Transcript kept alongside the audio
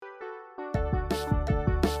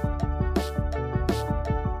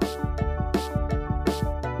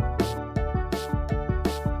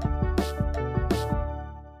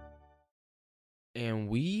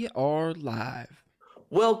are live.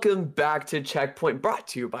 Welcome back to Checkpoint, brought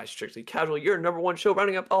to you by Strictly Casual, your number one show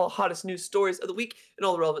rounding up all hottest news stories of the week and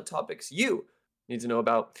all the relevant topics you need to know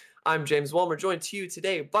about. I'm James Walmer, joined to you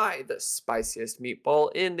today by the spiciest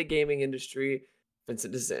meatball in the gaming industry,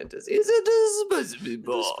 Vincent DeSantis. Is it a spicy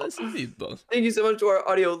meatball? Thank you so much to our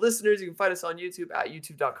audio listeners. You can find us on YouTube at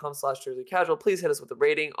youtube.com/strictlycasual. Please hit us with a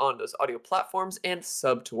rating on those audio platforms and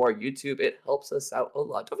sub to our YouTube. It helps us out a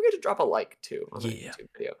lot. Don't forget to drop a like too on that YouTube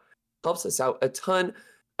video. Helps us out a ton.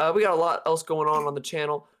 We got a lot else going on the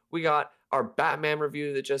channel. We got our Batman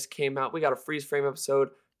review that just came out. We got a freeze frame episode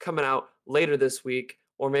coming out later this week,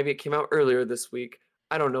 or maybe it came out earlier this week.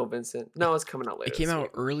 I don't know, Vincent. No, it's coming out later. It came out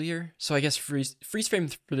earlier, so I guess freeze frame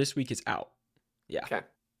for this week is out. Yeah. Okay.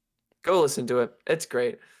 Go listen to it. It's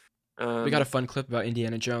great. We got a fun clip about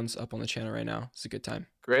Indiana Jones up on the channel right now. It's a good time.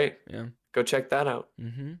 Great. Yeah. Go check that out.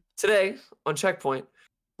 Mm-hmm. Today on Checkpoint,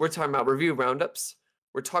 we're talking about review roundups.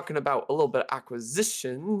 We're talking about a little bit of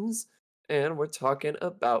acquisitions, and we're talking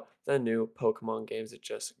about the new Pokemon games that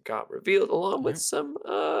just got revealed, along with some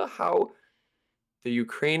how the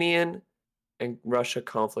Ukrainian and Russia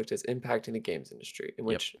conflict is impacting the games industry, in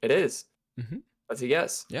which it is. Mm-hmm. That's a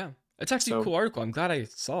yes. Yeah. It's actually a cool article. I'm glad I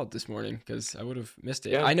saw it this morning because I would have missed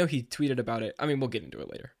it. Yeah. I know he tweeted about it. I mean, we'll get into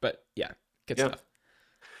it later, but yeah, good stuff.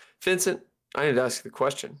 Vincent, I need to ask you the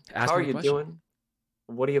question. How are you doing?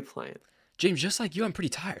 What are you playing? James, just like you, I'm pretty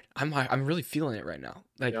tired. I'm really feeling it right now.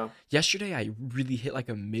 Like yesterday, I really hit like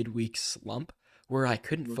a midweek slump where I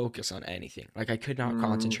couldn't focus on anything. Like I could not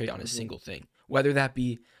concentrate on a single thing, whether that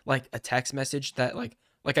be like a text message that like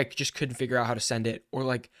I just couldn't figure out how to send it, or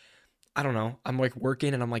like, I don't know, I'm like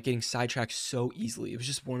working and I'm like getting sidetracked so easily. It was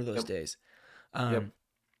just one of those days.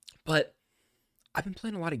 But I've been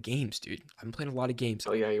playing a lot of games, dude. I've been playing a lot of games.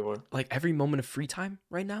 Oh yeah, you were. Like every moment of free time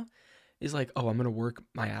right now is like, oh, I'm going to work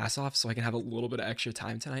my ass off so I can have a little bit of extra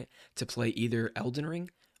time tonight to play either Elden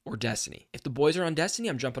Ring or Destiny. If the boys are on Destiny,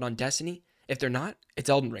 I'm jumping on Destiny. If they're not,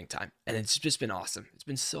 it's Elden Ring time. And it's just been awesome. It's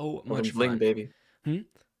been so much fun. Baby.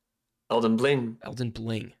 Elden Bling. Elden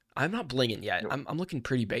Bling. I'm not blinging yet. No. I'm looking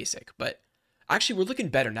pretty basic, but actually we're looking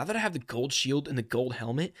better. Now that I have the gold shield and the gold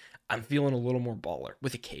helmet, I'm feeling a little more baller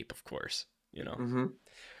with a cape, of course, you know.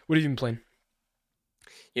 What have you been playing?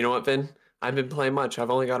 You know what, Vin? I've been playing much. I've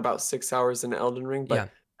only got about 6 hours in Elden Ring, but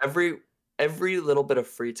every little bit of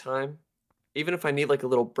free time, even if I need like a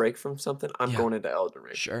little break from something, I'm going into Elden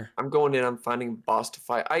Ring. Sure. I'm going in, I'm finding a boss to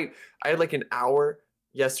fight. I had like an hour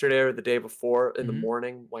yesterday or the day before in the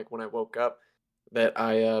morning, like when I woke up, that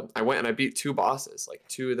I went and I beat 2 bosses, like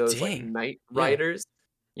 2 of those like night riders.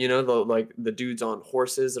 You know, the dudes on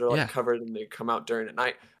horses that are like covered and they come out during the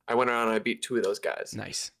night. I went around and I beat 2 of those guys.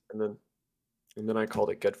 Nice. And then I called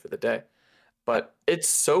it good for the day. But it's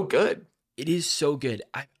so good. It is so good.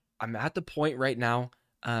 I'm at the point right now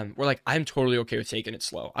where like I'm totally okay with taking it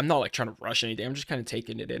slow. I'm not like trying to rush anything. I'm just kind of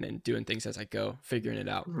taking it in and doing things as I go, figuring it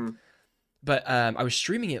out. But I was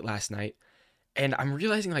streaming it last night, and I'm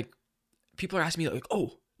realizing like people are asking me like,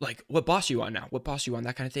 oh, like what boss are you on now? What boss are you on?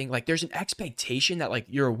 That kind of thing. Like there's an expectation that like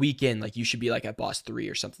you're a week in, like you should be like at boss 3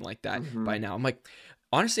 or something like that by now. I'm like,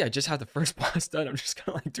 honestly, I just had the first boss done. I'm just kind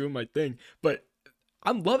of like doing my thing, but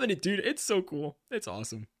I'm loving it, dude. It's so cool. It's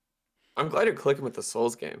awesome. I'm glad you're clicking with the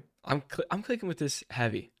Souls game. I'm clicking with this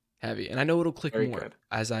heavy, and I know it'll click more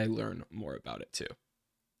as I learn more about it too.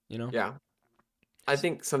 You know? Yeah. I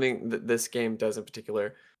think something that this game does in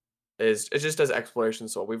particular is it just does exploration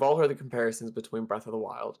so well. We've all heard the comparisons between Breath of the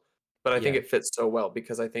Wild, but I think it fits so well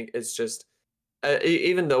because I think it's just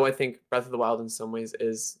even though I think Breath of the Wild in some ways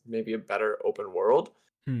is maybe a better open world.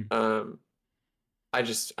 I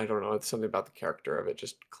don't know. It's something about the character of it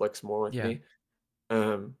just clicks more with me.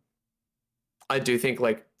 I do think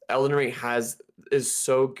like Elden Ring is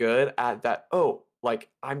so good at that. Oh, like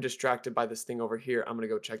I'm distracted by this thing over here. I'm gonna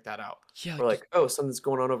go check that out. Yeah. Or like, oh, something's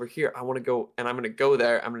going on over here. I want to go, and I'm gonna go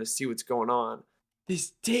there. I'm gonna see what's going on.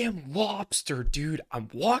 This damn lobster, dude. I'm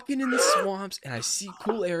walking in the swamps and I see a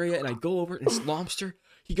cool area and I go over and this lobster.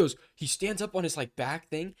 He stands up on his like back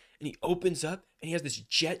thing and he opens up and he has this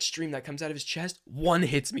jet stream that comes out of his chest. One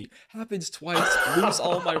hits me. Happens twice. Lose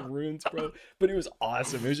all my runes, bro. But it was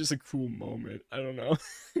awesome. It was just a cool moment. I don't know.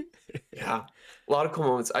 Yeah. A lot of cool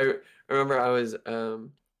moments. I remember I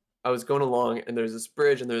was going along and there's this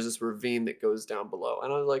bridge and there's this ravine that goes down below.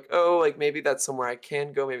 And I was like, oh, like maybe that's somewhere I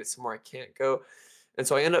can go. Maybe it's somewhere I can't go. And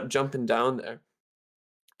so I end up jumping down there.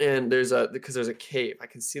 And because there's a cave, I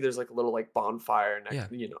can see there's like a little like bonfire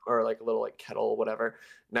next, or like a little like kettle, whatever,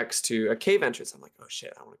 next to a cave entrance. I'm like, oh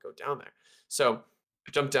shit, I want to go down there. So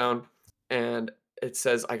I jump down, and it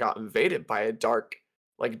says I got invaded by a dark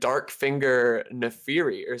finger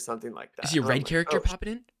Nefiri or something like that. Is he a red character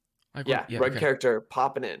popping in? Like what? Yeah, Yeah. red Okay. character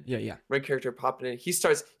popping in. Yeah. Yeah. Red character popping in. He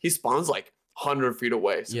spawns like 100 feet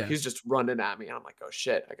away. So Yeah. he's just running at me. And I'm like, oh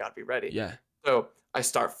shit, I gotta be ready. Yeah. So I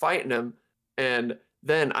start fighting him. And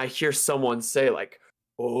then I hear someone say, like,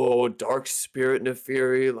 oh, dark spirit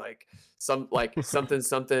Neferi, like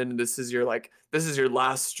something. This is your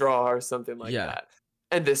last straw or something like Yeah. that.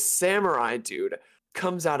 And this samurai dude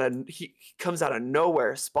he comes out of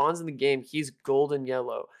nowhere, spawns in the game. He's golden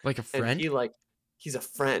yellow. Like a And friend? he's a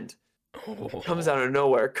friend, comes Oh. out of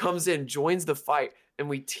nowhere, comes in, joins the fight, and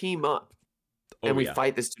we team up and Oh we yeah.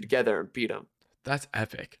 fight this dude together and beat him. That's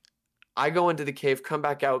epic. I go into the cave, come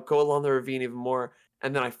back out, go along the ravine even more,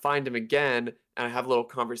 and then I find him again and I have a little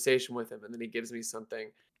conversation with him, and then he gives me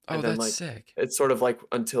something, Oh, and then that's like sick. it's sort of like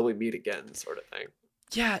until we meet again, sort of thing.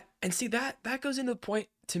 Yeah, and see that goes into the point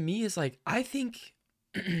to me is like I think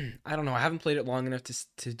I don't know, I haven't played it long enough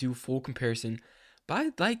to do full comparison, but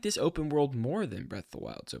I like this open world more than Breath of the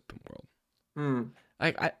Wild's open world. Hmm.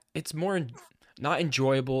 Like it's more not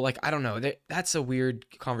enjoyable. Like I don't know, that's a weird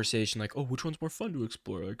conversation. Like, oh, which one's more fun to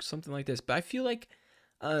explore? Like something like this. But I feel like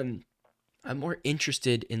um I'm more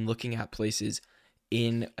interested in looking at places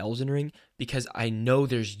in Elden Ring because I know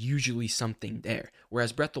there's usually something there.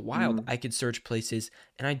 Whereas Breath of the Wild, Hmm. I could search places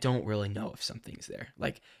and I don't really know if something's there.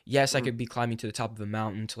 Like, yes, I Hmm. could be climbing to the top of a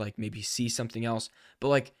mountain to like maybe see something else, but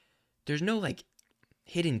like there's no like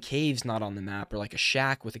hidden caves not on the map or like a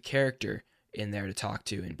shack with a character in there to talk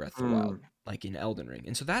to in Breath of the Wild, Hmm. like in Elden Ring.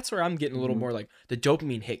 And so that's where I'm getting a little Hmm. more like the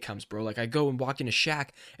dopamine hit comes, bro. Like I go and walk in a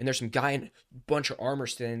shack and there's some guy in a bunch of armor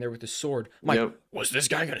standing there with a sword. I'm like, Yep. what's this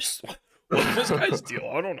guy gonna? What's this guy's deal?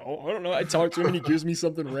 I don't know. I don't know. I talk to him and he gives me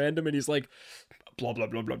something random and he's like, blah blah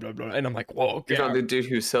blah blah blah blah. And I'm like, whoa, You okay. found the dude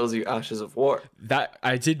who sells you ashes of war. That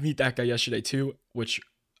I did meet that guy yesterday too, which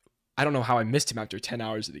I don't know how I missed him after 10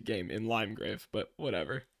 hours of the game in Limegrave, but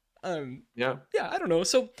whatever. Yeah. Yeah, I don't know.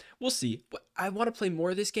 So we'll see. I want to play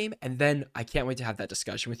more of this game, and then I can't wait to have that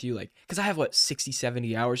discussion with you. Like, because I have what 60,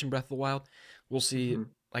 70 hours in Breath of the Wild. We'll see. Hmm.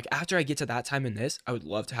 Like after I get to that time in this, I would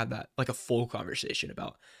love to have that like a full conversation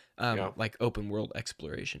about Yeah. like open world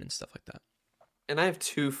exploration and stuff like that. And I have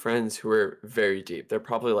two friends who are very deep. They're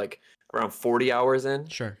probably like around 40 hours in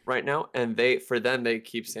Sure, right now. And for them, they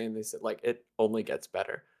keep saying, they said, like, it only gets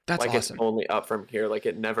better. that's Like, it's awesome. only up from here. Like,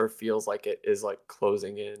 it never feels like it is like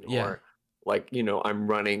closing in, Yeah, or like, I'm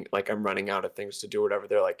running out of things to do, whatever.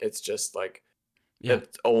 They're like, it's just like, yeah,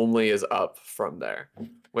 it only is up from there,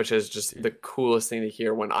 which is just dude. the coolest thing to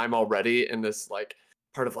hear when I'm already in this like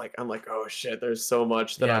part of like, I'm like, oh shit, there's so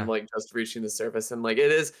much that I'm Yeah, like just reaching the surface. And like,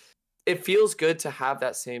 it feels good to have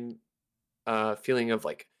that same feeling of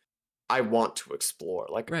like, I want to explore,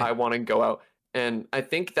 like right. I want to go out. And I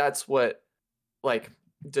think that's what like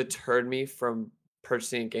deterred me from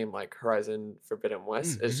purchasing a game like Horizon Forbidden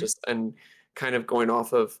West, is Mm-hmm. just, and kind of going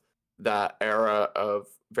off of that era of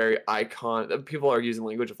very people are using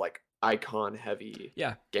language of like icon heavy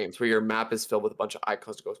Yeah, games where your map is filled with a bunch of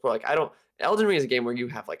icons to go explore. Like, I don't Elden Ring is a game where you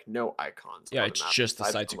have like no icons yeah. on the It's map just the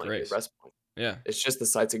aside sites from of like your grace. rest point. Yeah, It's just the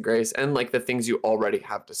sites of grace and like the things you already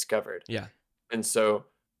have discovered. yeah, And so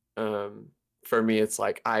um for me, it's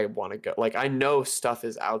like I want to go, like I know stuff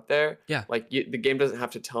is out there. yeah. Like the game doesn't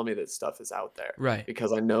have to tell me that stuff is out there, Right.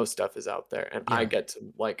 because I know stuff is out there and I Yeah. get to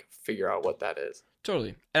like figure out what that is.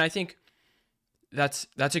 Totally. And I think that's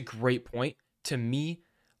a great point. To me,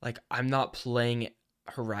 like I'm not playing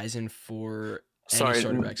Horizon for any Sorry.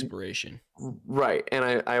 sort of exploration. Right.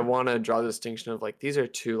 And I want to draw the distinction of like, these are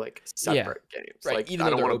two like Yeah. separate games. Right. Like, Even I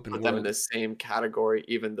though don't they're want to open put them in world. the same category,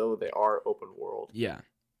 even though they are open world Yeah.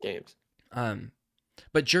 games. Um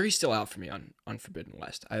but jury's still out for me on Forbidden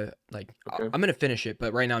West. Okay. I'm gonna finish it,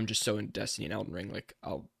 but right now I'm just so in Destiny and Elden Ring, like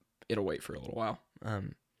it'll wait for a little while.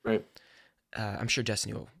 Right. I'm sure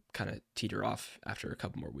Destiny will kind of teeter off after a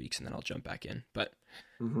couple more weeks and then I'll jump back in. But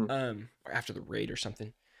Hmm. or after the raid or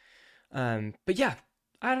something. But yeah,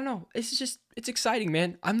 I don't know. It's exciting,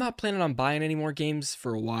 man. I'm not planning on buying any more games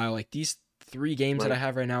for a while. Like these 3 games that I Right.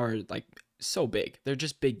 have right now are like so big. They're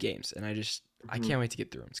just big games, and I Hmm. can't wait to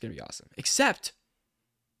get through them. It's gonna be awesome. Except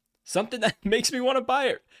something that makes me want to buy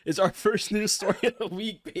it is our first news story of the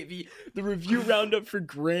week, baby. The review roundup for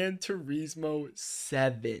Gran Turismo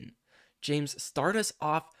 7. James, start us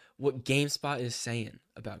off what GameSpot is saying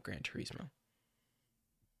about Gran Turismo.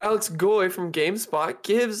 Alex Goy from GameSpot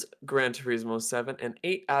gives Gran Turismo 7 an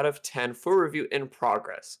 8 out of 10 for review in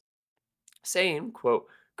progress, saying, quote,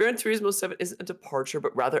 Gran Turismo 7 isn't a departure,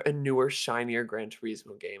 but rather a newer, shinier Gran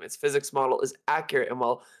Turismo game. Its physics model is accurate, and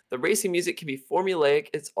while the racing music can be formulaic,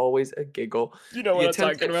 it's always a giggle. You know The what I'm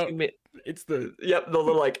attempt talking at about? It's the yep, the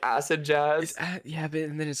little like acid it's jazz. yeah, but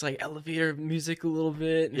and then it's like elevator music a little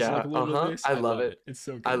bit, and it's like Yeah, a little bit of uh-huh. this. I I love love it. it. It's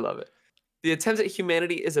so I good. love it. The attempt at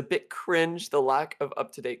humanity is a bit cringe. The lack of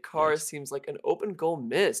up-to-date cars Yes. seems like an open goal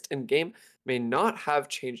missed, and game may not have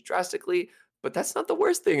changed drastically, but that's not the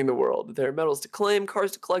worst thing in the world. There are medals to claim,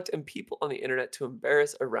 cars to collect, and people on the internet to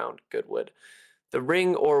embarrass around Goodwood. The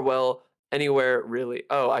ring, Orwell, anywhere really.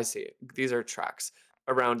 Oh, I see. These are tracks.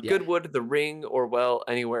 Around Yeah. Goodwood, the ring, Orwell,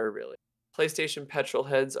 anywhere really. PlayStation petrol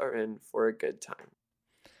heads are in for a good time.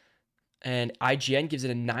 And IGN gives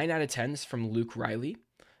it a 9 out of 10 from Luke Riley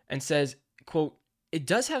and says, quote, it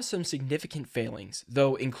does have some significant failings,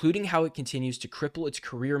 though, including how it continues to cripple its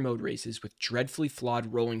career mode races with dreadfully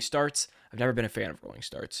flawed rolling starts. I've never been a fan of rolling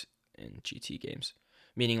starts in GT games,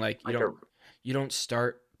 meaning like Like a you don't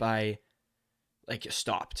start by like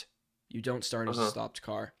stopped. You don't start as a uh-huh. stopped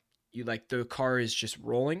car. You like the car is just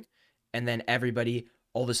rolling, and then everybody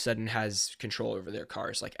all of a sudden has control over their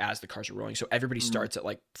cars, like as the cars are rolling. So everybody Mm-hmm. starts at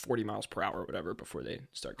like 40 miles per hour or whatever before they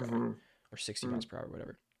start going, Mm-hmm. or 60 Mm-hmm. miles per hour, or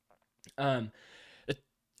whatever. Um,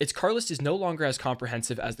 its car list is no longer as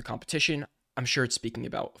comprehensive as the competition. I'm sure it's speaking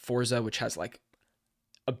about Forza, which has like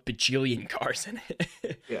a bajillion cars in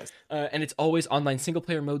it. Yes. And its always online single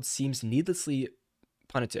player mode seems needlessly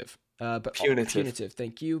punitive. Punitive. Punitive,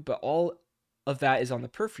 thank you. But all of that is on the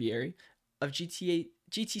periphery of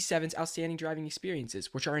GT7's outstanding driving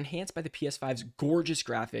experiences, which are enhanced by the PS5's gorgeous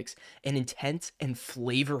graphics and intense and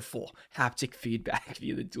flavorful haptic feedback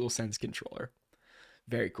via the DualSense controller.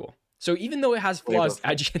 Very cool. So even though it has flaws,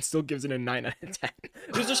 Flavorful. IGN still gives it a 9 out of 10.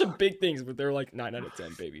 Those are some big things, but they're like 9 out of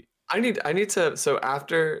 10, baby. I need to so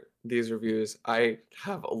after these reviews, I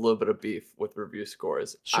have a little bit of beef with review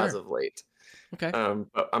scores as Sure. of late. Okay.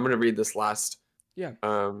 But I'm gonna read this last Yeah.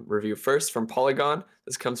 review first from Polygon.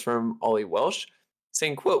 This comes from Ollie Welsh,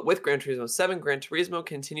 saying, quote, with Gran Turismo 7, Gran Turismo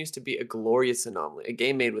continues to be a glorious anomaly, a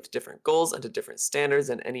game made with different goals and to different standards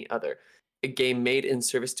than any other. A game made in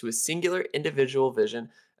service to a singular individual vision,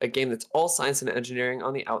 a game that's all science and engineering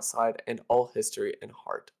on the outside and all history and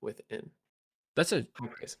heart within. That's a High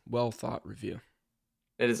praise. well thought review.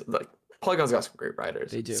 It is like Polygon's got some great writers.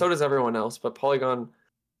 They do. So does everyone else, but Polygon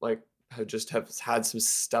like have had some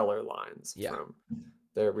stellar lines Yeah. from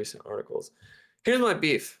their recent articles. Here's my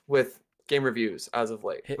beef with game reviews as of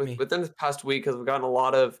late. Hit me. Within this past week, because we've gotten a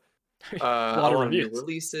lot of a lot of new reviews.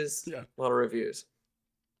 releases, Yeah. a lot of reviews.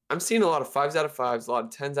 I'm seeing a lot of 5s out of 5s, a lot of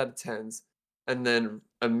 10s out of 10s, and then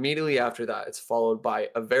immediately after that, it's followed by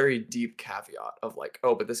a very deep caveat of like,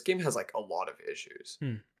 oh, but this game has like a lot of issues,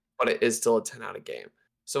 but it is still a 10 out of game.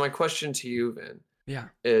 So my question to you, Vin, Yeah.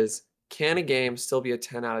 is can a game still be a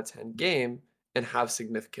 10 out of 10 game and have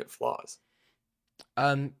significant flaws?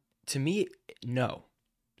 To me, no.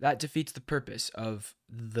 That defeats the purpose of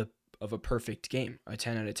a perfect game, a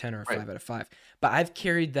 10 out of 10 or a 5 out of 5. But I've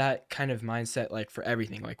carried that kind of mindset like for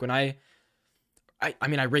everything. Like when I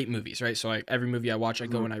mean I rate movies, right? So like every movie I watch, I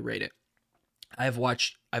go and I rate it. I've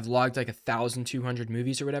logged like 1,200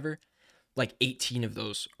 movies or whatever. Like 18 of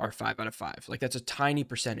those are 5 out of 5. Like that's a tiny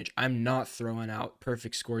percentage. I'm not throwing out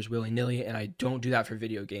perfect scores willy-nilly, and I don't do that for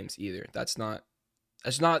video games either. That's not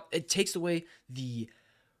it takes away the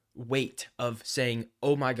weight of saying,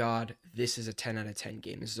 oh my god, this is a 10 out of 10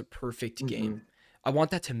 game, this is a perfect game. I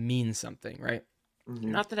want that to mean something, right?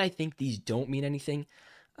 Not that I think these don't mean anything.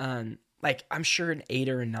 Like I'm sure an 8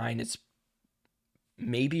 or a 9, it's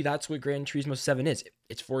maybe that's what Gran Turismo 7 is.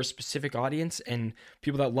 It's for a specific audience, and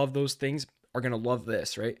people that love those things are gonna love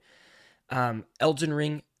this, right? Elden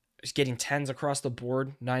Ring is getting 10s across the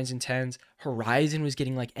board, 9s and 10s. Horizon was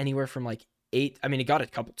getting like anywhere from like 8. I mean, it got a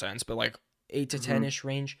couple 10s, but like 8 to 10-ish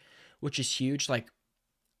range, which is huge. Like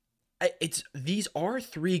these are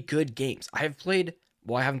 3 good games. I haven't played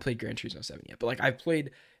Gran Turismo 7 yet, but like I've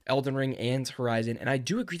played Elden Ring and Horizon, and I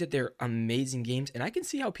do agree that they're amazing games, and I can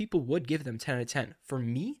see how people would give them 10 out of 10. For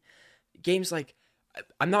me, games like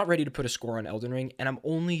I'm not ready to put a score on Elden Ring, and I'm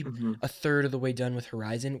only a third of the way done with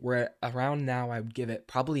Horizon, where around now I would give it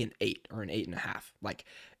probably an 8 or an 8.5. Like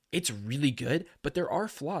it's really good, but there are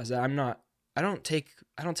flaws that I don't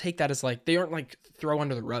take that as like, they aren't like throw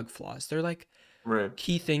under the rug flaws. They're like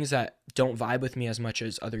key things that don't vibe with me as much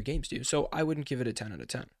as other games do. So I wouldn't give it a 10 out of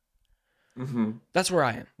 10. That's where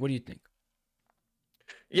I am. What do you think?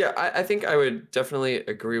 Yeah, I think I would definitely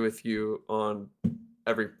agree with you on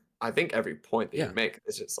every point that you make.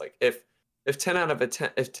 It's just like if 10 out of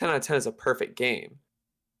 10 is a perfect game,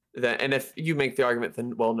 then and if you make the argument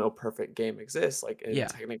then well no perfect game exists, like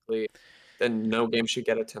technically then no game should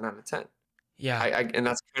get a 10 out of 10. Yeah. And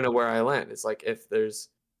that's kind of where I land. It's like if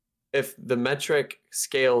the metric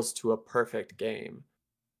scales to a perfect game,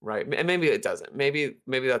 right? And maybe it doesn't. Maybe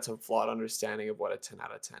that's a flawed understanding of what a 10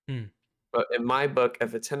 out of 10. Mm. But in my book,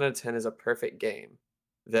 if a 10 out of 10 is a perfect game,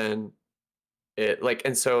 then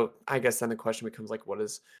and so I guess then the question becomes like, what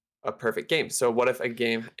is a perfect game? So what if a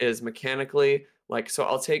game is mechanically so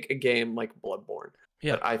I'll take a game like Bloodborne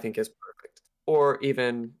Yeah. that I think is perfect, or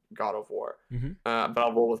even God of War. Mm-hmm. But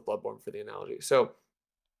I'll roll with Bloodborne for the analogy. So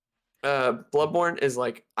Bloodborne is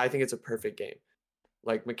I think it's a perfect game.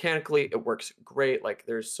 Like mechanically, it works great. Like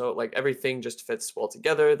there's everything just fits well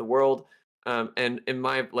together. The world, and in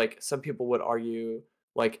my some people would argue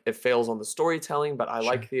it fails on the storytelling, but I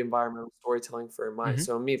Sure. like the environmental storytelling for my. Mm-hmm.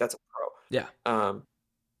 So me, that's a Yeah. pro.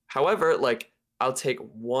 However, I'll take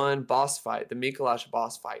one boss fight. The Mikolash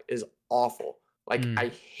boss fight is awful. Mm. I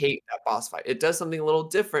hate that boss fight. It does something a little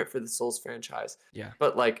different for the Souls franchise, Yeah.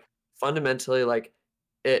 but fundamentally,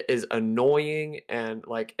 it is annoying and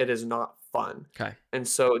it is not fun. Okay. And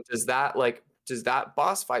so does that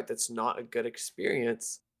boss fight that's not a good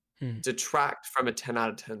experience Hmm. detract from a 10 out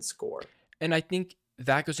of 10 score? And I think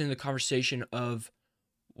that goes into the conversation of,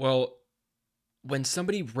 well, when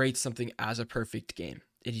somebody rates something as a perfect game,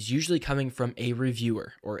 it is usually coming from a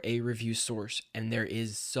reviewer or a review source, and there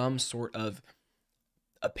is some sort of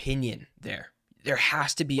opinion there. There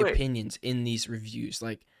has to be Right. opinions in these reviews.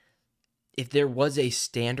 Like, if there was a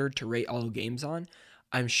standard to rate all games on,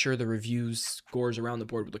 I'm sure the reviews scores around the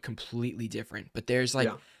board would look completely different. But there's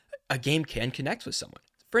Yeah. a game can connect with someone.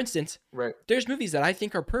 For instance, Right. there's movies that I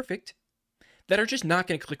think are perfect that are just not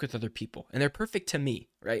going to click with other people, and they're perfect to me,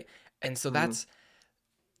 right? And so Mhm.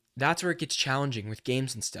 that's where it gets challenging with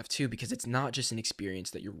games and stuff too, because it's not just an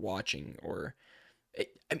experience that you're watching, or I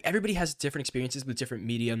mean, everybody has different experiences with different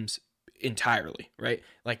mediums entirely, right?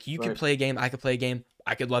 Like you could Right. play a game, I could play a game,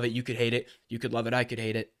 I could love it, you could hate it, you could love it, I could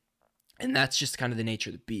hate it, and that's just kind of the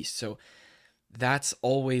nature of the beast. So that's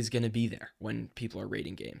always going to be there when people are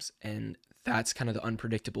rating games, and that's kind of the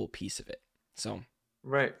unpredictable piece of it. So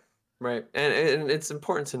Right. Right. And it's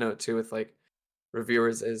important to note too with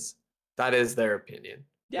reviewers is that is their opinion,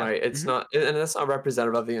 yeah. right? It's Mm-hmm. not, and that's not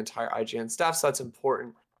representative of the entire IGN staff. So that's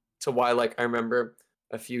important to why, I remember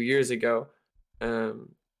a few years ago, I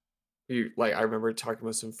remember talking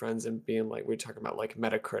with some friends and being we were talking about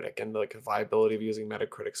Metacritic and the viability of using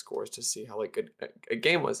Metacritic scores to see how good a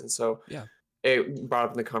game was. And so Yeah. it brought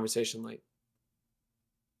up in the conversation,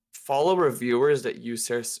 follow reviewers that you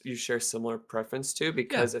share similar preference to, Yeah.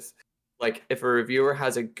 because if a reviewer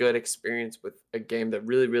has a good experience with a game that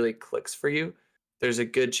really really clicks for you, there's a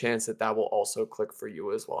good chance that that will also click for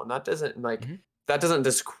you as well. And Mm-hmm. that doesn't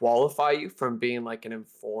disqualify you from being an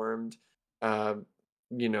informed um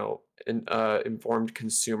informed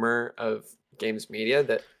consumer of games media,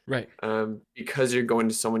 that Right. because you're going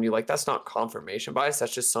to someone you like, that's not confirmation bias,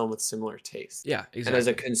 that's just someone with similar taste. Yeah. And as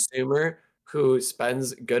a Exactly. consumer who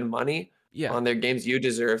spends good money Yeah. on their games, you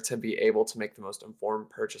deserve to be able to make the most informed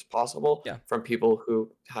purchase possible Yeah. from people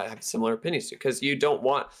who have similar opinions to you. Because you don't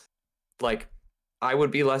want, like, I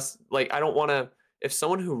would be less, I don't want to, if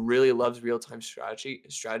someone who really loves real-time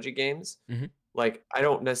strategy games, Mm-hmm. I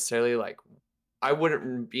don't necessarily, I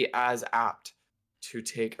wouldn't be as apt to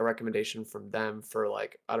take a recommendation from them for, I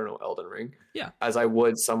don't know, Elden Ring, Yeah. as I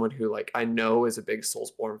would someone who I know is a big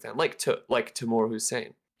Soulsborne fan, like Timur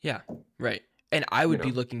Hussein. Yeah. Right. And I You would be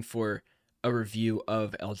know, looking for a review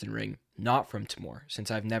of Elden Ring, not from Timur, since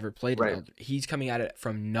I've never played an right, Elden. He's coming at it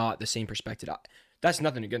from not the same perspective. That's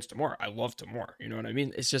nothing against Timur. I love Timur. You know what I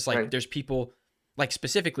mean? It's just right, there's people,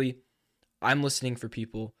 specifically, I'm listening for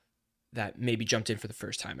people that maybe jumped in for the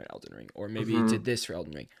first time at Elden Ring, or maybe hmm did this for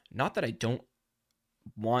Elden Ring. Not that I don't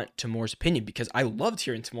want Timur's opinion, because I loved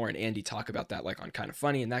hearing Timur and Andy talk about that, on Kind of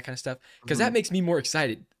Funny and that kind of stuff, because hmm that makes me more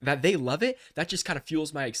excited. That they love it, that just kind of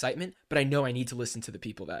fuels my excitement. But I know I need to listen to the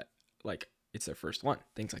people that it's their first one,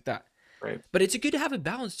 things like that. right, But it's good to have a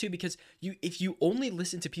balance too, because if you only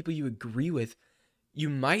listen to people you agree with, you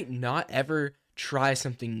might not ever try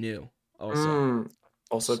something new. Also, mm,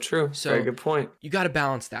 also true, very so good point. you got to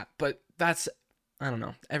balance that. But I don't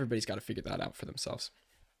know. Everybody's got to figure that out for themselves.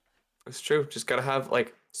 It's true, just gotta have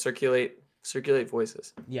circulate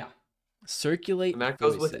voices, Yeah. Circulate and that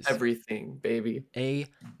goes with voices. everything, baby.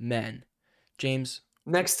 Amen. James,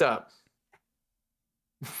 Next up.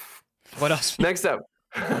 what else? Next up.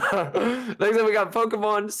 Next up, we got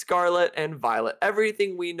Pokemon Scarlet and Violet.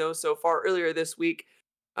 Everything we know so far. Earlier this week,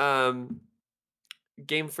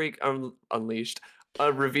 Game Freak Unleashed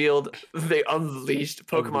revealed they unleashed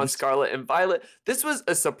Pokemon Unleashed. Scarlet and Violet. This was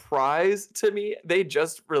a surprise to me. They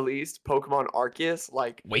just released Pokemon Arceus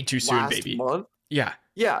like Way too soon, last baby. month. Yeah.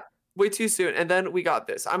 Yeah, way too soon. And then we got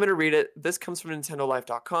this. I'm going to read it. This comes from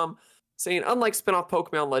NintendoLife.com saying, unlike spin-off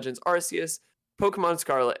Pokemon Legends Arceus, Pokemon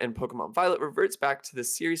Scarlet and Pokemon Violet reverts back to the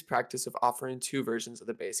series practice of offering two versions of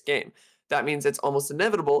the base game. That means it's almost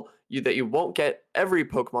inevitable that you won't get every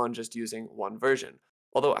Pokemon just using one version.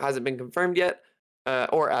 Although it hasn't been confirmed yet,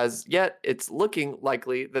 or as yet, it's looking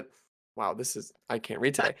likely that, wow, I can't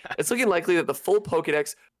read today. It's looking likely that the full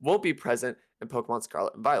Pokedex won't be present in Pokemon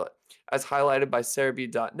Scarlet and Violet. As highlighted by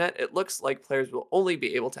Cerebi.net, it looks like players will only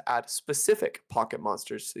be able to add specific pocket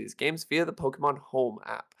monsters to these games via the Pokemon Home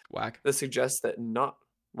app. Whack. This suggests that not...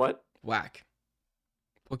 What? Whack.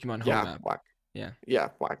 Pokemon Yeah, Home app. whack. Yeah. Yeah,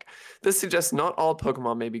 whack. This suggests not all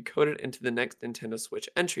Pokemon may be coded into the next Nintendo Switch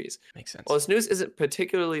entries. Makes sense. While this news isn't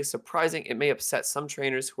particularly surprising, it may upset some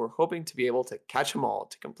trainers who are hoping to be able to catch them all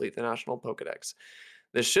to complete the National Pokedex.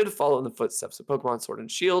 This should follow in the footsteps of Pokemon Sword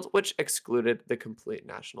and Shield, which excluded the complete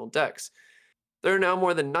National Dex. There are now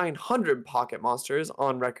more than 900 Pocket Monsters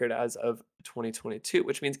on record as of 2022,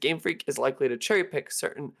 which means Game Freak is likely to cherry pick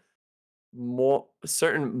certain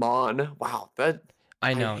Mon. Wow, I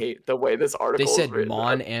I know. hate the way this article They is said written.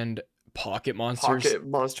 Mon and Pocket Monsters. Pocket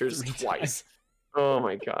Monsters 3 twice. times. Oh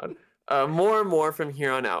my god. More and more from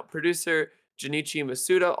here on out. Producer Junichi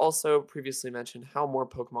Masuda also previously mentioned how more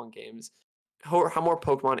Pokemon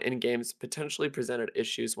in games potentially presented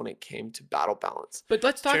issues when it came to battle balance. But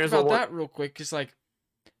let's talk Trainers about will that real quick, because like,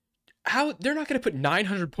 how they're not going to put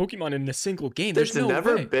 900 Pokemon in a single game. There's That's no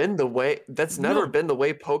never way. been the way. That's never been the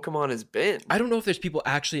way Pokemon has been. I don't know if there's people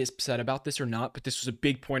actually upset about this or not, but this was a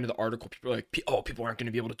big point of the article. People are like, oh, people aren't going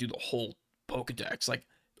to be able to do the whole Pokedex. Like,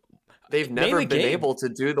 They've name never a been game. able to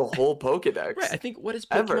do the whole Pokedex. Right. I think, what does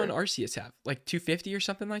Ever. Pokemon Arceus have? Like 250 or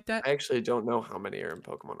something like that? I actually don't know how many are in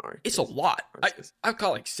Pokemon Arceus. It's a lot. Arceus. I've got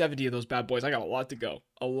like 70 of those bad boys. I got a lot to go.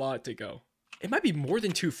 A lot to go. It might be more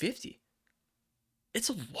than 250. It's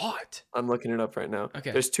a lot. I'm looking it up right now.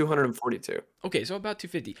 Okay. There's 242. Okay, so about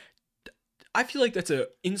 250. I feel like that's a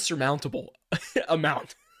insurmountable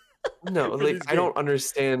amount. No, like I don't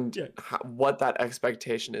understand Yeah. what that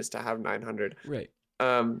expectation is to have 900. Right.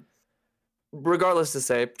 Regardless to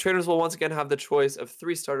say, trainers will once again have the choice of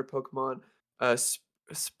 3 starter Pokemon: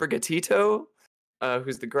 Sprigatito,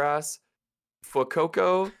 who's the grass;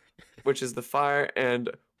 Fuecoco, which is the fire; and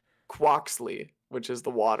Quaxley, which is the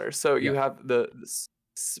water. So you have the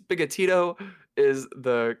Sprigatito is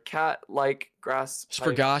the cat-like grass.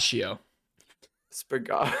 Sprigatio.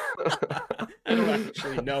 Sprigat. I don't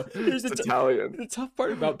actually know. It's Italian. The tough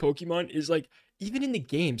part about Pokemon is like, even in the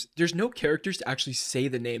games, there's no characters to actually say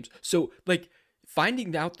the names. So like,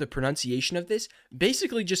 finding out the pronunciation of this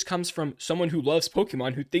basically just comes from someone who loves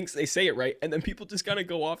Pokemon who thinks they say it right, and then people just kind of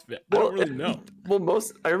go off of it. I don't really know. Well,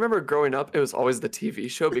 I remember growing up, it was always the TV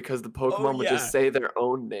show because the Pokemon would just say their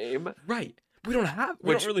own name. Right. We don't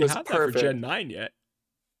Which really was have that for perfect. Gen 9 yet.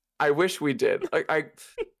 I wish we did. Like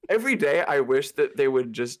every day, I wish that they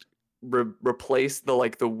would just replace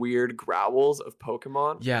the weird growls of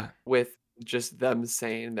Pokemon. Yeah. With just them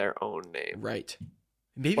saying their own name. Right.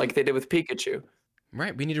 Maybe like they did with Pikachu.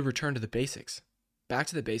 Right. We need to return to the basics. Back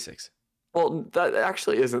to the basics. Well, that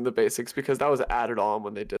actually isn't the basics because that was added on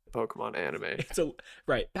when they did the Pokemon anime.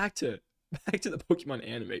 Right. Back to the Pokemon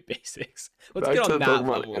anime basics. Let's Back get to on the that Pokemon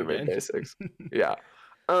level anime again. basics. Yeah.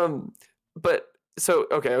 But so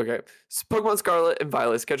okay. So Pokemon Scarlet and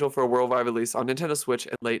Violet is scheduled for a worldwide release on Nintendo Switch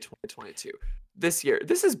in late 2022. This year.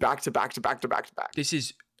 This is back to back to back to back to back. This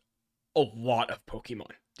is a lot of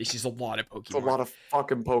Pokemon. It's a lot of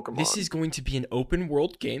fucking Pokemon. This is going to be an open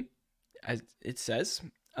world game, as it says.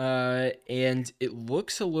 And it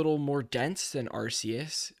looks a little more dense than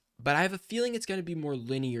Arceus, but I have a feeling it's going to be more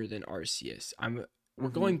linear than Arceus. We're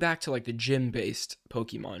going back to like the gym based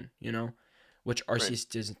Pokemon, which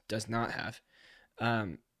Arceus does not have.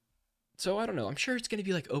 So I don't know. I'm sure it's going to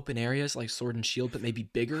be like open areas like Sword and Shield, but maybe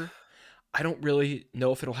bigger. I don't really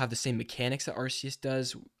know if it'll have the same mechanics that Arceus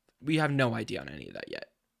does. We have no idea on any of that yet.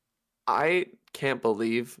 I can't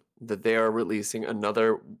believe that they are releasing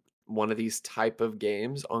another one of these type of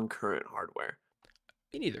games on current hardware.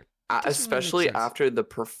 Me neither. Especially after the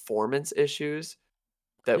performance issues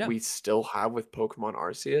that we still have with Pokemon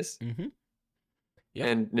Arceus. Mm-hmm. Yep.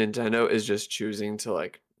 And Nintendo is just choosing to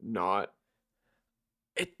like not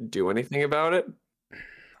do anything about it.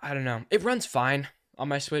 I don't know. It runs fine on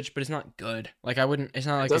my Switch, but it's not good. Like it's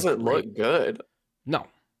not like it doesn't look good. No.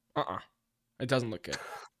 It doesn't look good.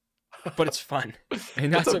 But it's fun.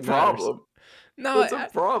 And that's a what matters. problem. No, What's a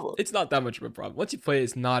problem? it's not that much of a problem. Once you play it,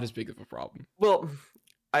 it's not as big of a problem. Well,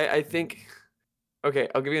 I think okay,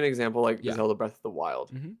 I'll give you an example like Yeah. Zelda Breath of the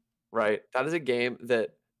Wild, Mm-hmm. right? That is a game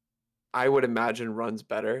that I would imagine runs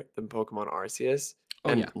better than Pokemon Arceus Oh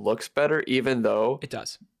and yeah, looks better, even though it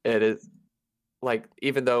does. it is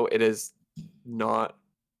even though it is not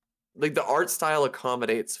like the art style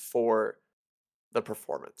accommodates for the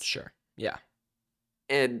performance. Sure. Yeah.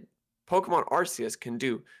 And Pokemon Arceus can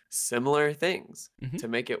do similar things Mm-hmm. to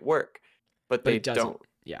make it work, but But they it doesn't. don't.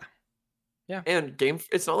 Yeah. Yeah. And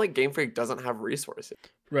it's not like Game Freak doesn't have resources.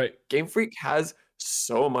 Right. Game Freak has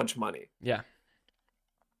so much money. Yeah.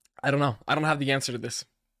 I don't know. I don't have the answer to this.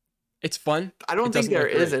 It's fun. I It don't think doesn't there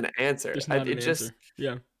look is great. an answer. There's not It an just answer.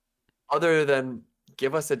 Yeah. other than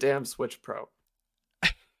give us a damn Switch Pro.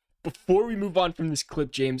 Before we move on from this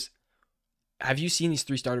clip, James, have you seen these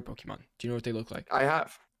 3 starter Pokemon? Do you know what they look like? I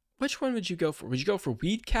have. Which one would you go for? Would you go for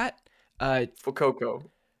Weed Cat? Fuecoco.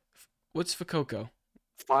 What's Fuecoco?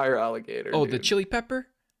 Fire alligator. Oh, dude. the chili pepper?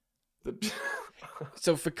 The-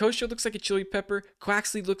 So Fuecoco looks like a chili pepper.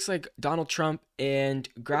 Quaxley looks like Donald Trump, and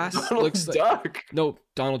Grass Donald looks like Duck. no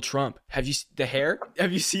Donald Trump. Have you the hair?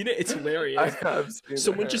 Have you seen it? It's I hilarious. have seen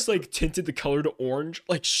Someone the just hair. like tinted the color to orange,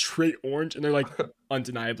 like straight orange, and they're like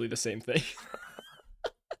undeniably the same thing.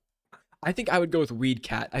 I think I would go with Weed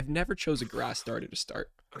Cat. I've never chose a grass starter to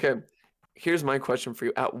start. Okay, here's my question for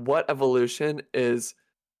you. At what evolution is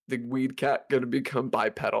the Weed Cat going to become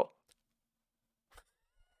bipedal?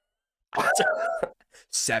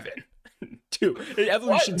 7. 2.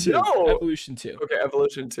 Evolution What? 2. No. Evolution 2. Okay,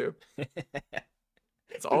 evolution 2.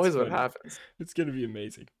 It's always what funny. happens. It's gonna be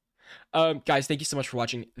amazing. Guys, thank you so much for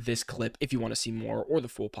watching this clip. If you want to see more or the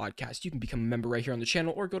full podcast, you can become a member right here on the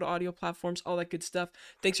channel or go to audio platforms, all that good stuff.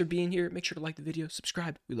 Thanks for being here. Make sure to like the video,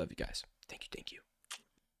 subscribe. We love you guys. Thank you. Thank you.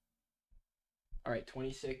 All right,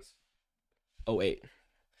 26:08.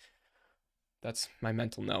 That's my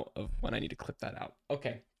mental note of when I need to clip that out.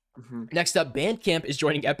 Okay. Next up, Bandcamp is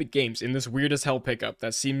joining Epic Games in this weird as hell pickup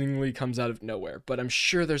that seemingly comes out of nowhere, but I'm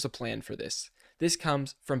sure there's a plan for this. This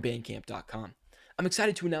comes from Bandcamp.com. I'm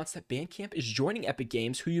excited to announce that Bandcamp is joining Epic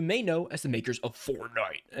Games, who you may know as the makers of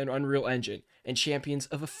Fortnite and Unreal Engine, and champions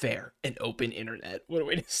of a fair and open internet. What a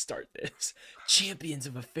way to start this. Champions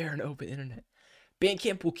of a fair and open internet.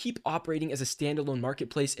 Bandcamp will keep operating as a standalone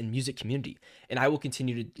marketplace and music community, and I will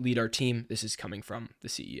continue to lead our team. This is coming from the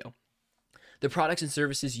CEO. The products and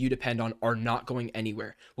services you depend on are not going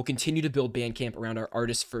anywhere. We'll continue to build Bandcamp around our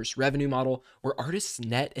artist-first revenue model, where artists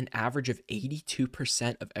net an average of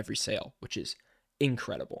 82% of every sale, which is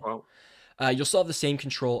incredible. Wow. You'll still have the same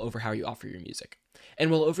control over how you offer your music.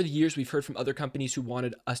 And while over the years we've heard from other companies who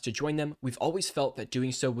wanted us to join them, we've always felt that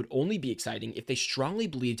doing so would only be exciting if they strongly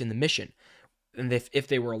believed in the mission, and if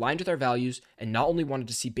they were aligned with our values and not only wanted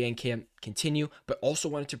to see Bandcamp continue, but also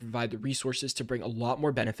wanted to provide the resources to bring a lot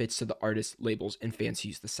more benefits to the artists, labels, and fans who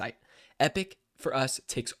use the site. Epic, for us,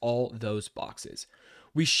 ticks all those boxes.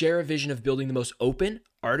 We share a vision of building the most open,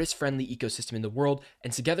 artist-friendly ecosystem in the world,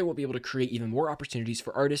 and together we'll be able to create even more opportunities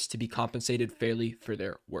for artists to be compensated fairly for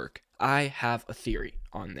their work. I have a theory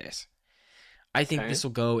on this. I think this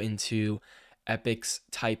will go into Epic's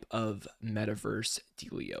type of metaverse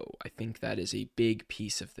dealio. I think that is a big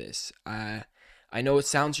piece of this. I know it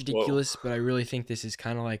sounds ridiculous, but I really think this is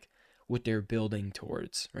kind of like what they're building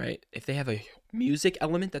towards, right? If they have a music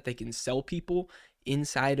element that they can sell people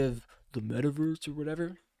inside of the metaverse or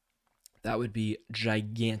whatever, that would be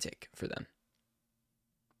gigantic for them.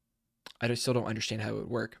 I still don't understand how it would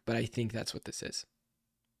work, but I think that's what this is.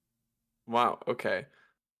 Wow. Okay.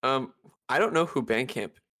 I don't know who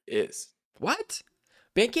Bandcamp is. What?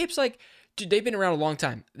 Bandcamp's like, dude, they've been around a long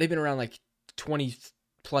time. They've been around like 20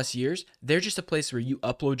 plus years. They're just a place where you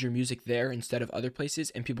upload your music there instead of other places,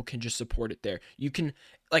 and people can just support it there. You can,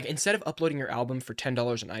 like, instead of uploading your album for $10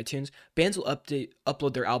 on iTunes, bands will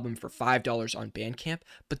upload their album for $5 on Bandcamp,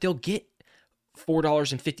 but they'll get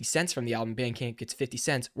 $4.50 from the album. Bandcamp gets 50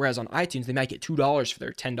 cents, whereas on iTunes they might get $2 for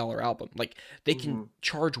their $10 album. Like, they can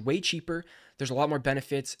charge way cheaper. There's a lot more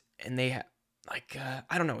benefits, and they have, like,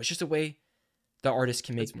 I don't know. It's just a way the artist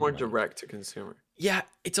can make It's more money. direct to consumer. Yeah,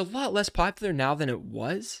 it's a lot less popular now than it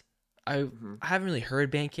was. I haven't really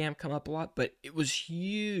heard Bandcamp come up a lot, but it was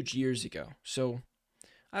huge years ago. So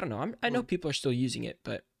I don't know. I know people are still using it,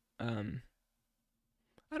 but I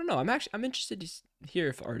don't know. I'm interested to hear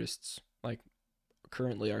if artists like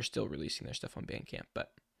currently are still releasing their stuff on Bandcamp.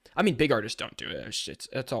 But I mean, big artists don't do it.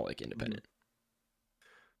 It's all like independent.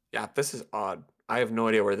 Yeah, this is odd. I have no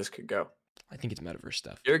idea where this could go. I think it's metaverse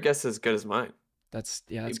stuff. Your guess is as good as mine. That's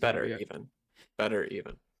better even. Better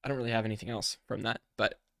even. I don't really have anything else from that,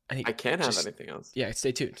 but I think I can't have just anything else. yeah,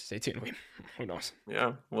 stay tuned. Stay tuned. Who knows?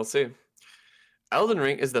 Yeah, we'll see. Elden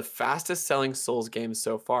Ring is the fastest selling Souls game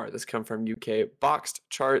so far. This comes from UK Boxed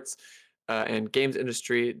Charts and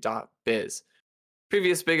GamesIndustry.biz.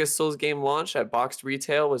 Previous biggest Souls game launch at Boxed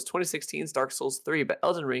Retail was 2016's Dark Souls 3, but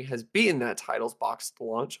Elden Ring has beaten that title's Boxed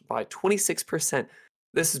launch by 26%.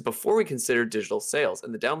 This is before we consider digital sales,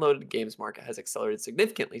 and the downloaded games market has accelerated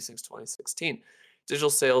significantly since 2016. Digital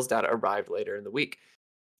sales data arrived later in the week.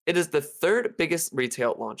 It is the third biggest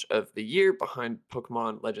retail launch of the year behind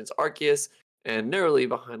Pokemon Legends Arceus and narrowly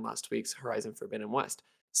behind last week's Horizon Forbidden West.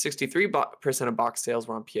 63% of box sales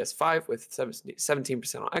were on PS5, with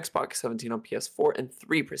 17% on Xbox, 17% on PS4, and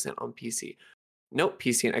 3% on PC. Note,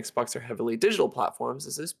 PC and Xbox are heavily digital platforms.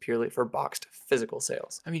 This is purely for boxed physical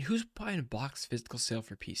sales. I mean, who's buying a box physical sale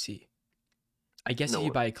for PC? I guess No if you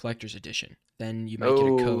one. buy a collector's edition, then you might get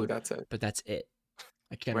a Oh, code, that's it. but that's it.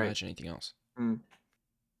 I can't Right. imagine anything else.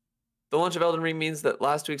 The launch of Elden Ring means that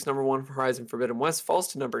last week's number 1 for Horizon Forbidden West falls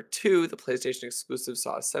to number 2. The PlayStation exclusive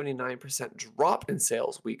saw a 79% drop in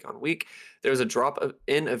sales week on week. There's a drop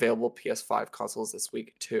in available PS5 consoles this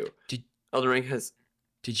week too. Elden Ring has...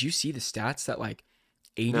 Did you see the stats that like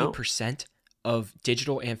No? 80% of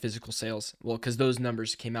digital and physical sales, well, because those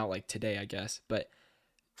numbers came out like today, I guess, but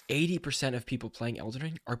 80% of people playing Elden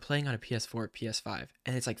Ring are playing on a PS4 or PS5,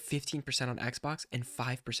 and it's like 15% on Xbox and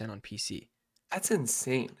 5% on PC. That's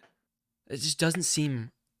insane. It just doesn't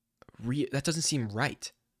seem that doesn't seem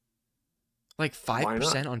right. Like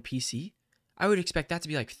 5% on PC? I would expect that to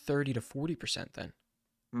be like 30 to 40% then.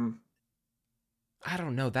 I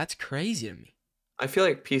don't know. That's crazy to me. I feel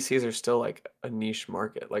like PCs are still like a niche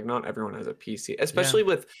market. Like not everyone has a PC, especially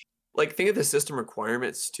with like think of the system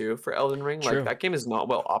requirements too for Elden Ring. True. Like that game is not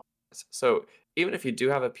well optimized. So even if you do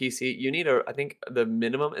have a PC, you need I think the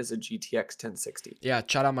minimum is a GTX 1060. Yeah,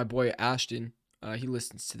 shout out my boy Ashton. He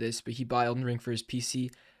listens to this, but he bought Elden Ring for his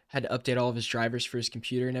PC, had to update all of his drivers for his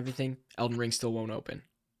computer and everything. Elden Ring still won't open.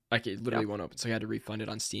 Like it literally won't open. So he had to refund it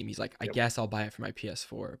on Steam. He's like, I guess I'll buy it for my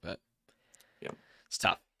PS4, but it's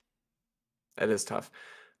tough. It is tough.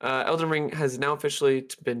 Elden Ring has now officially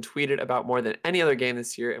been tweeted about more than any other game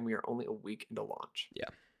this year, and we are only a week into launch. Yeah.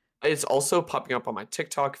 It's also popping up on my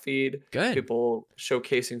TikTok feed. Good. People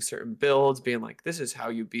showcasing certain builds, being like, this is how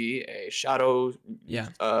you be a shadow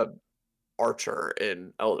archer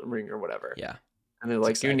in Elden Ring or whatever. Yeah. And they're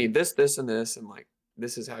like, you need this, this, and this, and like,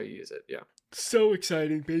 this is how you use it. Yeah. So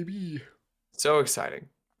exciting, baby. So exciting.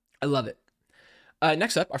 I love it.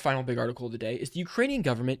 Next up, our final big article of the day is the Ukrainian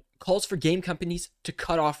government calls for game companies to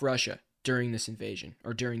cut off Russia during this invasion,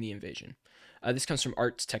 or during the invasion. This comes from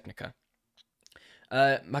Arts Technica.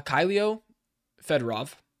 Mikhailo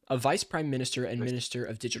Fedorov, a vice prime minister and minister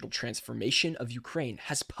of digital transformation of Ukraine,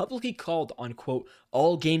 has publicly called on, quote,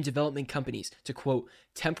 all game development companies to, quote,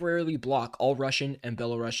 temporarily block all Russian and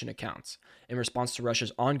Belarusian accounts in response to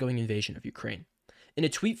Russia's ongoing invasion of Ukraine. In a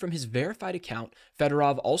tweet from his verified account,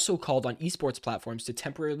 Fedorov also called on esports platforms to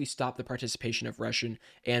temporarily stop the participation of Russian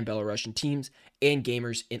and Belarusian teams and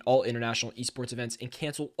gamers in all international esports events and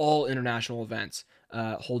cancel all international events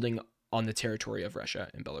holding on the territory of Russia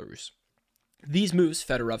and Belarus. These moves,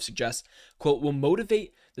 Fedorov suggests, quote, will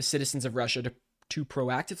motivate the citizens of Russia to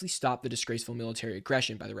proactively stop the disgraceful military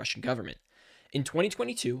aggression by the Russian government. In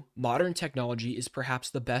 2022, modern technology is perhaps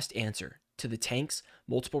the best answer to the tanks,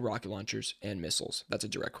 multiple rocket launchers, and missiles. That's a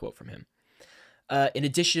direct quote from him. An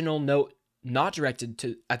additional note not directed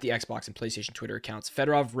at the Xbox and PlayStation Twitter accounts,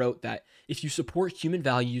 Fedorov wrote that if you support human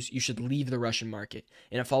values, you should leave the Russian market.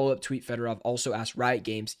 In a follow-up tweet, Fedorov also asked Riot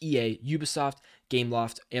Games, EA, Ubisoft,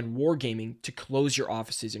 Gameloft, and Wargaming to close your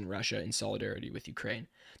offices in Russia in solidarity with Ukraine.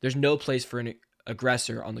 There's no place for an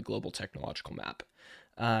aggressor on the global technological map.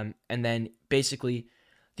 And then basically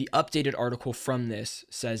the updated article from this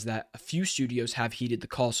says that a few studios have heeded the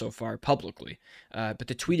call so far publicly, but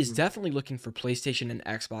the tweet is definitely looking for PlayStation and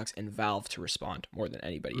Xbox and Valve to respond more than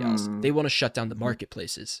anybody else. They want to shut down the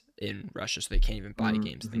marketplaces in Russia so they can't even buy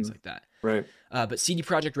games and things like that. Right. But CD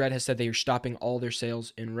Projekt Red has said they are stopping all their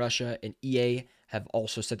sales in Russia, and EA have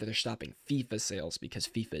also said that they're stopping FIFA sales because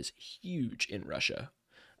FIFA is huge in Russia.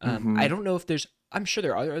 I don't know if I'm sure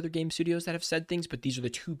there are other game studios that have said things, but these are the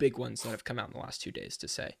two big ones that have come out in the last 2 days to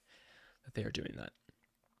say that they are doing that.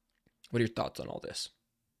 What are your thoughts on all this?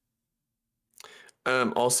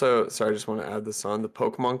 Also, sorry, I just want to add this on. The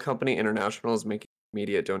Pokemon Company International is making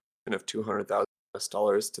media donation of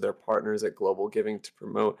 $200,000 to their partners at Global Giving to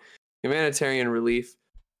promote humanitarian relief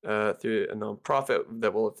through a nonprofit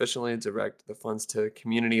that will efficiently direct the funds to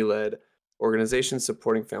community-led organizations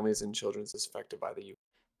supporting families and children affected by the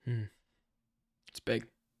It's big.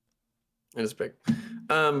 It is big.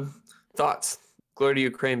 Thoughts? glory to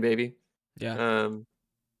Ukraine, baby. Yeah. Um,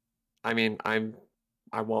 I mean,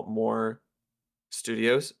 I want more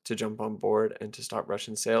studios to jump on board and to stop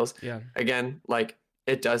Russian sales. Yeah. Again, like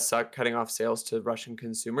it does suck cutting off sales to Russian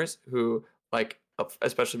consumers who like,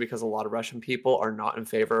 especially because a lot of Russian people are not in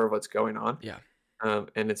favor of what's going on. Yeah.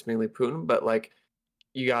 And it's mainly Putin, but like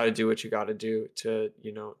you got to do what you got to do to,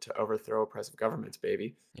 to overthrow oppressive governments,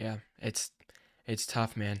 baby. Yeah. It's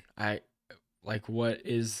tough, man. I like what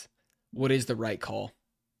is the right call?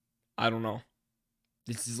 I don't know.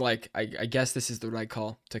 This is like I guess this is the right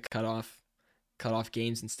call to cut off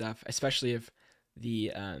games and stuff, especially if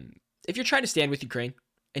you're trying to stand with Ukraine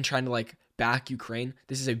and trying to like back Ukraine.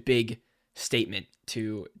 This is a big statement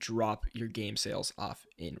to drop your game sales off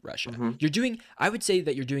in Russia. Mm-hmm. I would say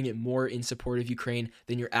that you're doing it more in support of Ukraine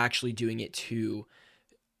than you're actually doing it to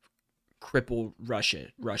cripple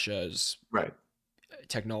Russia's Right.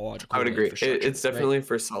 technological I would agree. infrastructure. It's definitely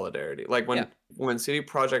for solidarity. Like Yeah. when CD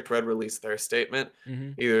Projekt Red released their statement,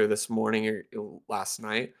 either this morning or last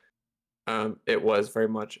night, it was very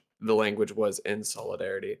much the language was in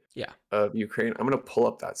solidarity Yeah. of Ukraine. I'm gonna pull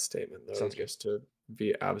up that statement though, Sounds good. just to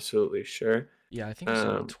be absolutely sure. Yeah, I think I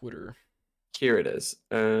saw it on Twitter. Here it is.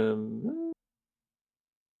 I'm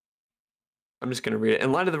just gonna read it.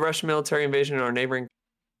 In light of the Russian military invasion in our neighboring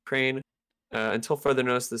Ukraine, until further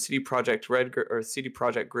notice, the CD Projekt Red or CD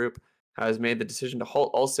Projekt Group has made the decision to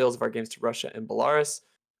halt all sales of our games to Russia and Belarus.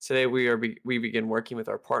 Today, we begin working with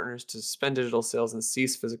our partners to suspend digital sales and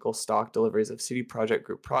cease physical stock deliveries of CD Projekt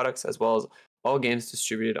Group products, as well as all games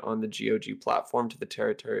distributed on the GOG platform to the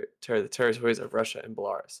territories of Russia and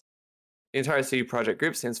Belarus. The entire CD Projekt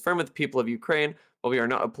Group stands firm with the people of Ukraine. While we are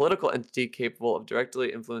not a political entity capable of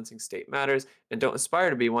directly influencing state matters and don't aspire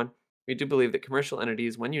to be one, we do believe that commercial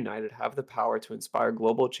entities, when united, have the power to inspire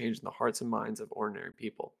global change in the hearts and minds of ordinary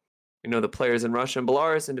people. We know the players in Russia and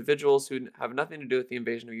Belarus, individuals who have nothing to do with the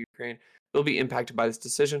invasion of Ukraine, will be impacted by this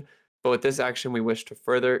decision. But with this action, we wish to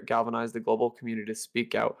further galvanize the global community to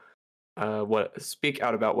speak out about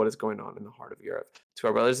what is going on in the heart of Europe. To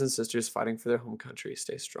our brothers and sisters fighting for their home country,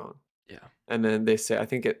 stay strong. Yeah. And then they say, I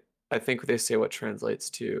think they say what translates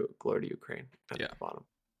to glory to Ukraine at the bottom.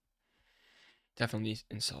 Definitely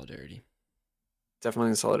in solidarity. Definitely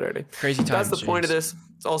in solidarity. Crazy times. That's the point of this.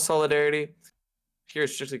 It's all solidarity. Here at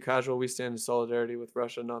Strictly Casual, we stand in solidarity with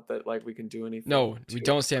Russia. Not that like we can do anything. No, we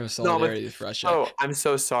don't stand in solidarity with Russia. Oh, I'm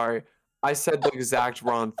so sorry. I said the exact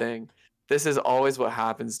wrong thing. This is always what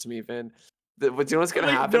happens to me, Vin. Do you know what's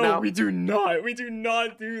gonna happen now? No, we do not. We do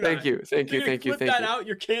not do that. Thank you. Clip that out.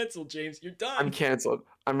 You're canceled, James. You're done. I'm canceled.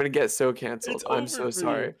 I'm gonna get so canceled. I'm so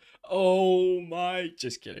sorry. Oh my!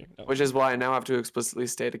 Just kidding. No. Which is why I now have to explicitly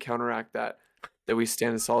state to counteract that we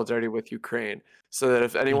stand in solidarity with Ukraine, so that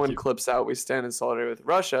if anyone clips out we stand in solidarity with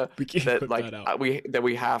Russia, that like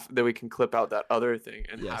we can clip out that other thing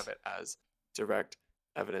and have it as direct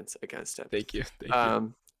evidence against it. Thank you. Thank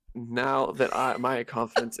you. Now that my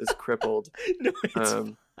confidence is crippled, no,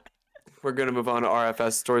 we're gonna move on to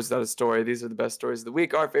RFS Stories Without a Story. These are the best stories of the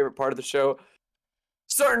week. Our favorite part of the show.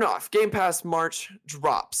 Starting off, Game Pass March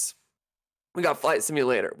drops. We got Flight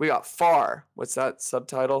Simulator. We got Far. What's that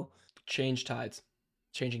subtitle? Changing tides.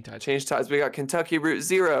 Change tides. We got Kentucky Route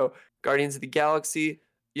Zero, Guardians of the Galaxy,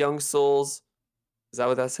 Young Souls. Is that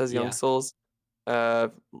what that says? Young Souls.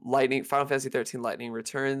 Lightning. Final Fantasy 13 Lightning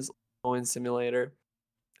Returns. Mowing Simulator.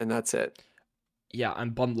 And that's it. Yeah, I'm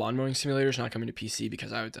bummed Lawn Mowing Simulator is not coming to PC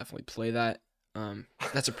because I would definitely play that.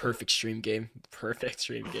 That's a perfect stream game.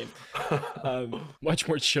 Much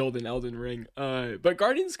more chill than Elden Ring. But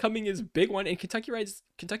Guardians coming is a big one, and Kentucky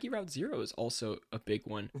Route Zero is also a big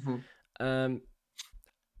one. Mm-hmm.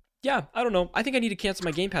 Yeah, I don't know. I think I need to cancel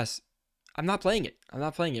my Game Pass. I'm not playing it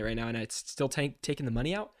right now, and it's still taking the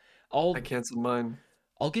money out. I canceled mine.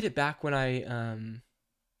 I'll get it back when I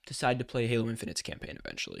decide to play Halo Infinite's campaign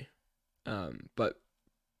eventually. But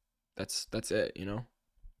that's it, you know?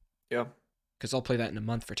 Yeah. Because I'll play that in a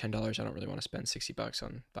month for $10. I don't really want to spend $60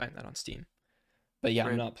 on buying that on Steam. But yeah,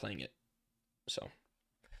 I'm not playing it. So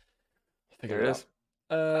figure it out.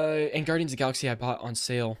 And Guardians of the Galaxy I bought on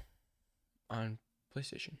sale on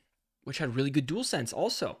PlayStation, which had really good DualSense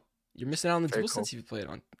also. You're missing out on the DualSense if you play it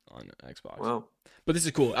on Xbox. Wow. But this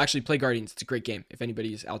is cool. Actually, play Guardians. It's a great game. If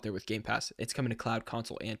anybody's out there with Game Pass, it's coming to cloud,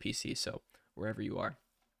 console, and PC. So wherever you are,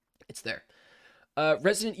 it's there.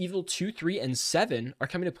 Resident Evil 2, 3, and 7 are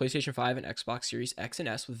coming to PlayStation 5 and Xbox Series X and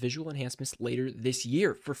S with visual enhancements later this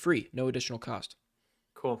year for free. No additional cost.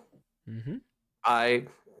 Cool. Mm-hmm. I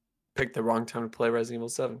picked the wrong time to play Resident Evil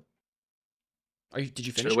 7. Did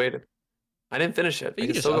you finish? Should have waited. I didn't finish it. But I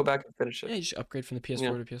can still go back and finish it. Yeah, you just upgrade from the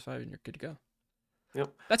PS4 to PS5 and you're good to go.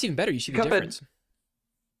 Yep. That's even better. You see the difference.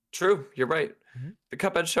 True, you're right. Mhm. The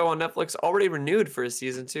Cuphead show on Netflix already renewed for a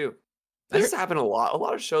season 2. I This heard has happened a lot. A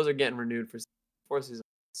lot of shows are getting renewed before season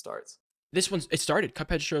starts. it started.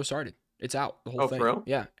 Cuphead show started. It's out, the whole Oh, for thing. real?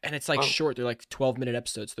 Yeah, and it's like Wow. short. They're like 12-minute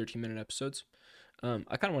episodes, 13-minute episodes. I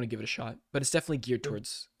kind of want to give it a shot, but it's definitely geared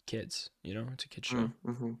towards kids. You know, it's a kids show.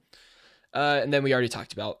 Mm-hmm. And then we already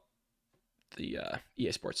talked about the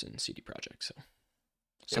EA Sports and CD Projekt. So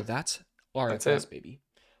Yep. that's That's RFS, it. baby.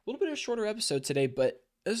 A little bit of a shorter episode today, but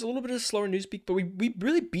there's a little bit of slower news speak. But we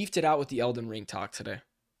really beefed it out with the Elden Ring talk today.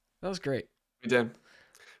 That was great. We did.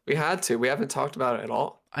 We had to. We haven't talked about it at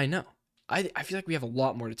all. I know. I feel like we have a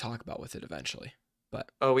lot more to talk about with it eventually. But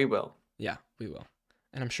Oh, we will. yeah, we will.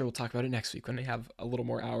 And I'm sure we'll talk about it next week when we have a little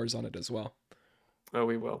more hours on it as well. Oh,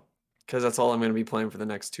 we will. Because that's all I'm going to be playing for the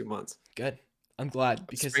next 2 months. Good. I'm glad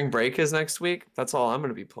because Spring break is next week. That's all I'm going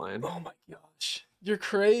to be playing. oh my gosh. You're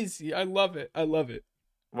crazy. I love it. I love it.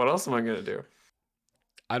 What else am I going to do?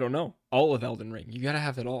 I don't know. All of Elden Ring. You got to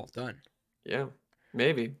have it all done. Yeah,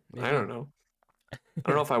 maybe. Maybe. I don't know. I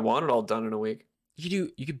don't know if I want it all done in a week.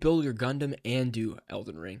 You could build your Gundam and do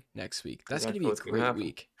Elden Ring next week. That's going to be a great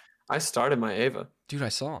week. I started my Ava. Dude, I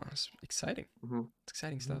saw. It's exciting. Mm-hmm. It's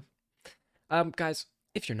exciting stuff. Guys,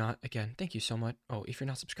 if you're not, again, thank you so much. Oh, if you're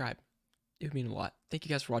not subscribed, it would mean a lot. Thank you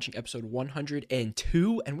guys for watching episode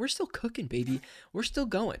 102, and we're still cooking, baby. We're still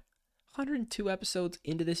going. 102 episodes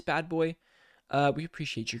into this bad boy. We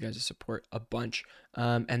appreciate you guys' support a bunch.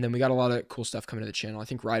 And then we got a lot of cool stuff coming to the channel. I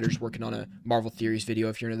think Ryder's working on a Marvel Theories video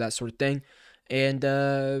if you're into that sort of thing.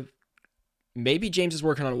 And maybe James is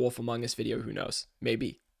working on a Wolf Among Us video. Who knows?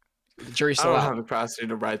 Maybe. The jury's still out. I don't have the capacity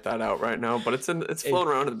to write that out right now, but it's flown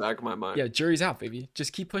around in the back of my mind. Yeah, jury's out, baby.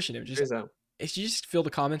 Just keep pushing him. Jury's out. If you just fill the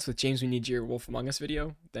comments with James, we need your Wolf Among Us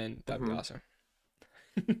video, then that'd be awesome.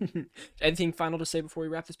 Anything final to say before we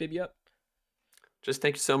wrap this baby up? Just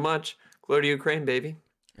thank you so much. Glory to Ukraine, baby.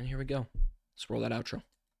 And here we go. Let's roll that outro.